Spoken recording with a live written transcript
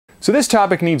So this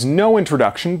topic needs no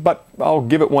introduction, but I'll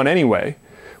give it one anyway.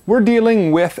 We're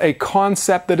dealing with a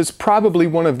concept that is probably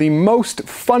one of the most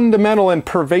fundamental and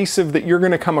pervasive that you're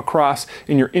going to come across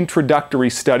in your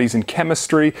introductory studies in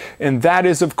chemistry, and that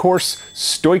is, of course,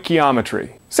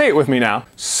 stoichiometry. Say it with me now.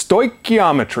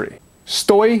 Stoichiometry.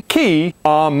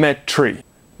 Stoichiometry.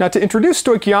 Now, to introduce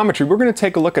stoichiometry, we're going to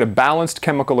take a look at a balanced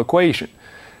chemical equation.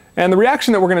 And the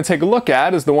reaction that we're going to take a look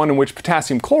at is the one in which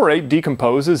potassium chlorate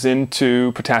decomposes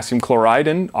into potassium chloride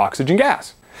and oxygen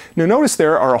gas. Now notice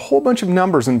there are a whole bunch of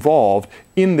numbers involved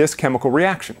in this chemical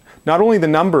reaction. Not only the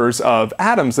numbers of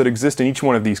atoms that exist in each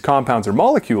one of these compounds or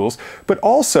molecules, but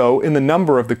also in the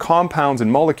number of the compounds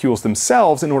and molecules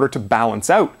themselves in order to balance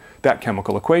out that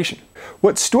chemical equation.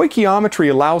 What stoichiometry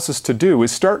allows us to do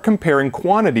is start comparing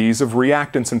quantities of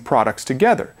reactants and products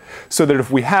together, so that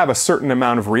if we have a certain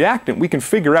amount of reactant, we can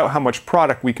figure out how much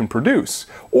product we can produce.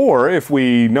 Or if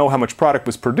we know how much product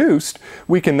was produced,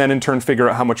 we can then in turn figure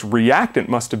out how much reactant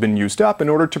must have been used up in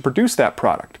order to produce that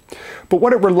product. But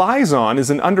what it relies on is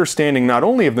an understanding not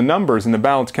only of the numbers in the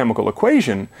balanced chemical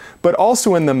equation, but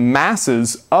also in the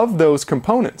masses of those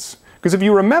components. Because if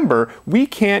you remember, we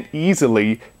can't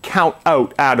easily count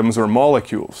out atoms or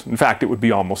molecules. In fact, it would be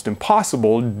almost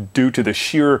impossible due to the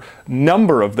sheer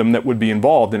number of them that would be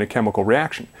involved in a chemical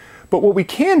reaction. But what we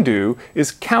can do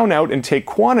is count out and take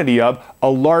quantity of a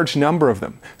large number of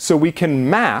them. So we can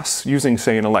mass, using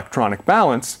say an electronic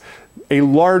balance, a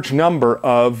large number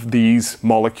of these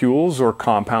molecules or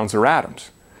compounds or atoms.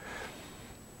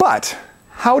 But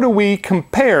how do we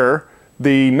compare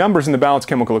the numbers in the balanced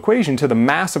chemical equation to the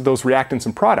mass of those reactants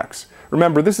and products?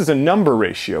 Remember, this is a number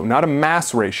ratio, not a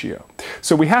mass ratio.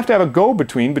 So we have to have a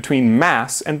go-between between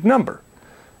mass and number.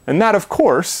 And that, of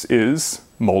course, is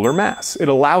molar mass. It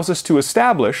allows us to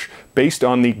establish, based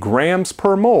on the grams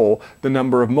per mole, the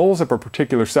number of moles of a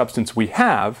particular substance we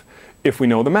have, if we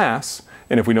know the mass.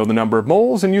 And if we know the number of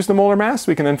moles and use the molar mass,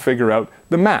 we can then figure out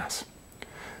the mass.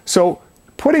 So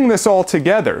putting this all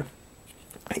together,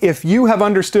 if you have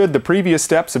understood the previous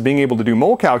steps of being able to do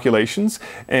mole calculations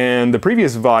and the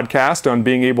previous vodcast on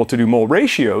being able to do mole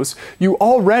ratios, you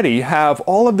already have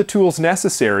all of the tools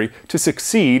necessary to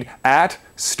succeed at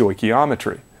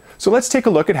stoichiometry. So let's take a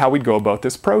look at how we'd go about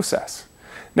this process.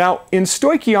 Now, in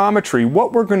stoichiometry,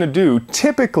 what we're going to do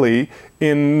typically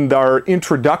in our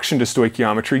introduction to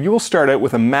stoichiometry, you will start out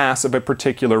with a mass of a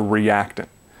particular reactant.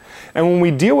 And when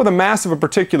we deal with a mass of a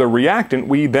particular reactant,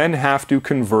 we then have to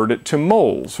convert it to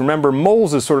moles. Remember,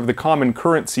 moles is sort of the common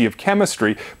currency of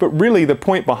chemistry, but really the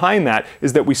point behind that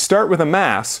is that we start with a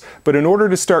mass, but in order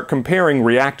to start comparing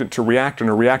reactant to reactant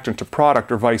or reactant to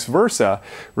product or vice versa,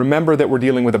 remember that we're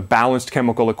dealing with a balanced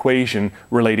chemical equation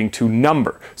relating to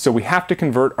number. So we have to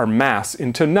convert our mass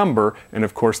into number, and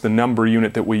of course the number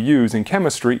unit that we use in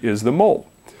chemistry is the mole.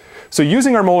 So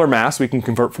using our molar mass, we can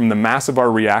convert from the mass of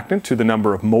our reactant to the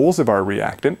number of moles of our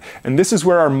reactant, and this is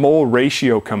where our mole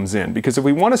ratio comes in, because if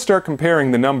we want to start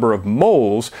comparing the number of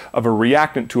moles of a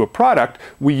reactant to a product,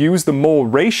 we use the mole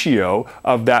ratio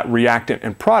of that reactant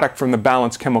and product from the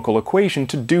balanced chemical equation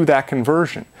to do that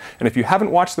conversion. And if you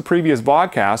haven't watched the previous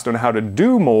vodcast on how to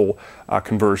do mole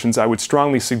conversions, I would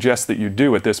strongly suggest that you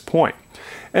do at this point.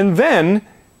 And then,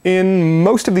 in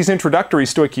most of these introductory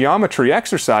stoichiometry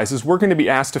exercises, we're going to be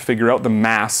asked to figure out the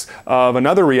mass of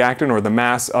another reactant or the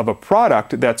mass of a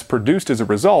product that's produced as a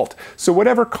result. So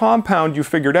whatever compound you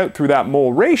figured out through that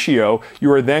mole ratio,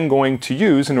 you are then going to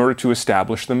use in order to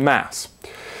establish the mass.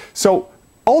 So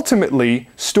ultimately,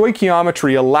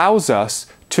 stoichiometry allows us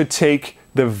to take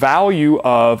the value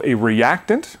of a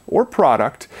reactant or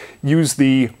product, use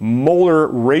the molar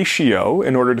ratio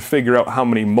in order to figure out how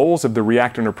many moles of the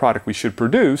reactant or product we should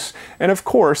produce, and of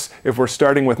course, if we're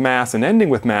starting with mass and ending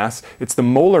with mass, it's the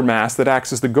molar mass that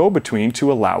acts as the go-between to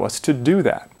allow us to do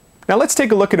that. Now let's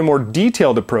take a look at a more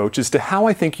detailed approach as to how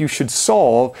I think you should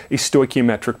solve a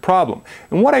stoichiometric problem.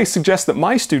 And what I suggest that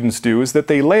my students do is that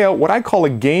they lay out what I call a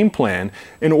game plan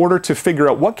in order to figure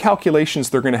out what calculations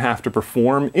they're going to have to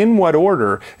perform, in what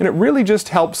order, and it really just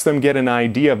helps them get an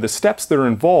idea of the steps that are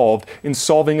involved in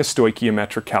solving a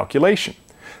stoichiometric calculation.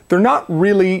 They're not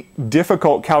really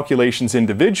difficult calculations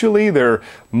individually, they're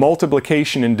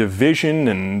multiplication and division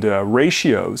and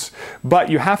ratios, but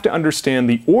you have to understand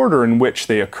the order in which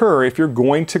they occur if you're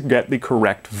going to get the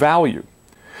correct value.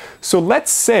 So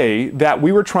let's say that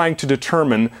we were trying to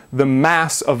determine the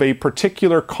mass of a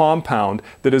particular compound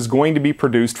that is going to be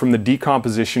produced from the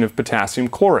decomposition of potassium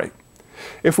chlorate.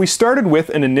 If we started with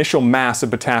an initial mass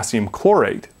of potassium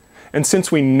chlorate, and since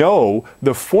we know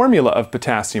the formula of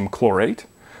potassium chlorate,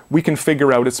 we can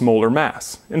figure out its molar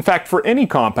mass. In fact, for any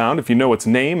compound, if you know its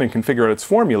name and can figure out its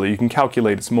formula, you can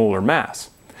calculate its molar mass.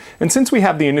 And since we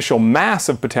have the initial mass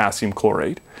of potassium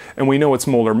chlorate, and we know its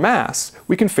molar mass,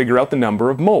 we can figure out the number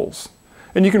of moles.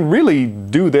 And you can really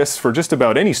do this for just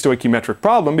about any stoichiometric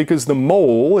problem because the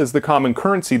mole is the common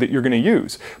currency that you're going to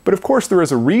use. But of course there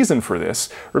is a reason for this.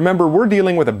 Remember, we're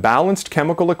dealing with a balanced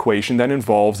chemical equation that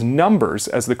involves numbers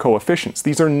as the coefficients.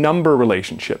 These are number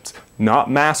relationships, not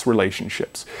mass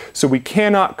relationships. So we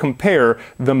cannot compare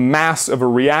the mass of a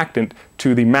reactant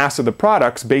to the mass of the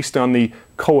products based on the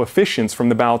coefficients from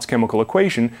the balanced chemical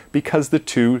equation because the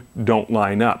two don't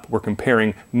line up. We're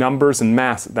comparing numbers and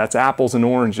mass. That's apples and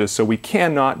oranges, so we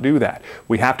cannot do that.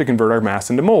 We have to convert our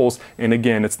mass into moles, and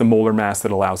again, it's the molar mass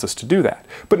that allows us to do that.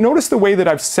 But notice the way that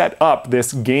I've set up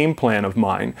this game plan of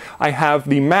mine. I have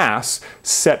the mass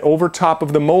set over top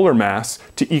of the molar mass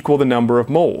to equal the number of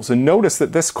moles. And notice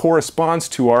that this corresponds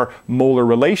to our molar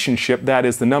relationship, that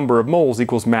is the number of moles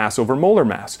equals mass over molar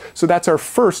mass. So that's our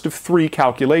first of 3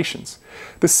 calculations.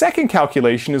 The second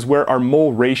calculation is where our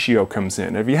mole ratio comes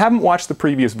in. If you haven't watched the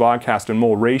previous podcast on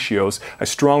mole ratios, I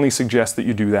strongly suggest that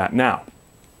you do that now.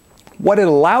 What it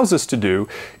allows us to do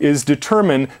is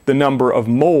determine the number of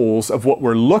moles of what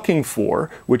we're looking for,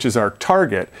 which is our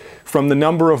target, from the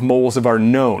number of moles of our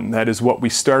known. That is what we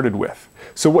started with.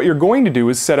 So what you're going to do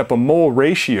is set up a mole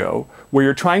ratio where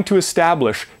you're trying to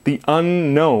establish the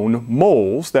unknown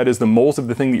moles, that is the moles of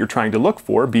the thing that you're trying to look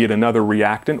for, be it another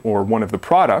reactant or one of the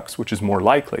products, which is more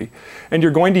likely. And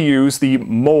you're going to use the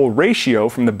mole ratio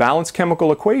from the balanced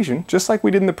chemical equation, just like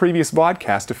we did in the previous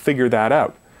podcast, to figure that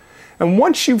out. And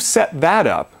once you've set that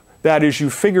up, that is,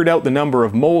 you've figured out the number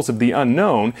of moles of the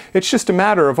unknown, it's just a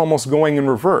matter of almost going in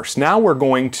reverse. Now we're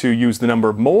going to use the number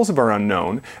of moles of our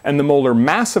unknown and the molar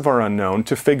mass of our unknown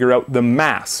to figure out the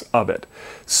mass of it.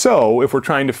 So if we're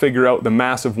trying to figure out the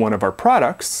mass of one of our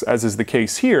products, as is the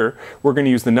case here, we're going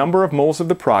to use the number of moles of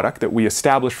the product that we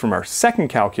established from our second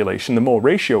calculation, the mole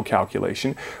ratio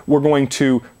calculation. We're going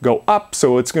to go up,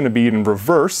 so it's going to be in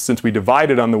reverse. Since we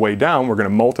divided on the way down, we're going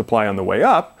to multiply on the way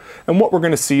up. And what we're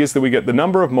going to see is that we get the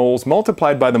number of moles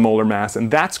multiplied by the molar mass,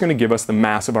 and that's going to give us the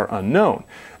mass of our unknown.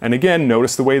 And again,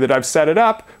 notice the way that I've set it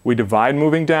up. We divide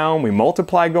moving down, we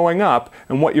multiply going up,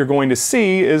 and what you're going to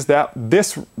see is that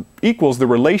this equals the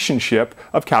relationship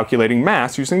of calculating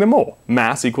mass using the mole.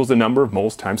 Mass equals the number of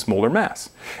moles times molar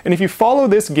mass. And if you follow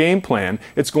this game plan,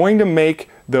 it's going to make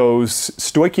those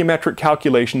stoichiometric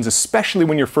calculations, especially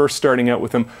when you're first starting out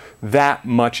with them, that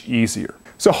much easier.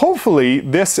 So hopefully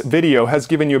this video has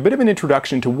given you a bit of an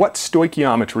introduction to what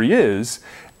stoichiometry is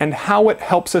and how it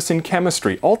helps us in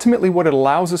chemistry. Ultimately, what it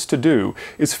allows us to do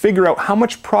is figure out how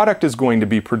much product is going to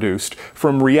be produced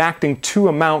from reacting 2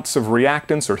 amounts of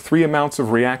reactants or 3 amounts of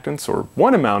reactants or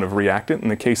 1 amount of reactant in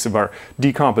the case of our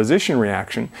decomposition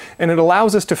reaction. And it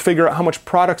allows us to figure out how much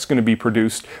product's going to be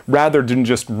produced rather than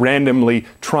just randomly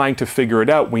trying to figure it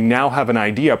out. We now have an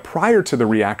idea prior to the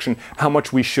reaction how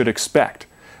much we should expect.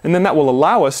 And then that will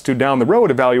allow us to, down the road,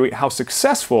 evaluate how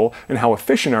successful and how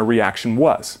efficient our reaction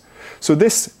was. So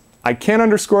this, I can't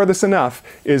underscore this enough,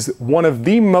 is one of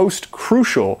the most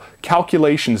crucial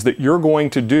calculations that you're going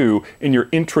to do in your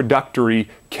introductory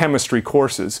chemistry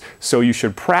courses. So you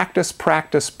should practice,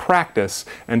 practice, practice,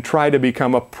 and try to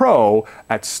become a pro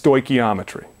at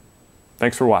stoichiometry.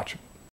 Thanks for watching.